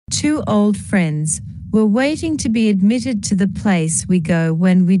two old friends, were waiting to be admitted to the place we go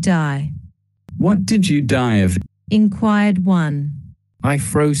when we die. What did you die of? Inquired one. I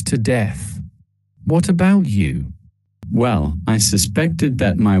froze to death. What about you? Well, I suspected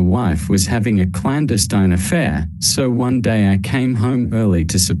that my wife was having a clandestine affair, so one day I came home early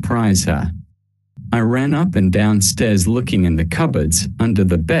to surprise her. I ran up and downstairs looking in the cupboards, under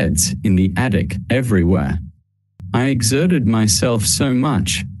the beds, in the attic, everywhere. I exerted myself so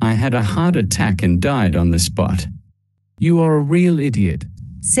much, I had a heart attack and died on the spot. You are a real idiot,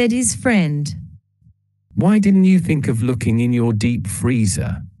 said his friend. Why didn't you think of looking in your deep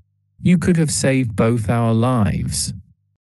freezer? You could have saved both our lives.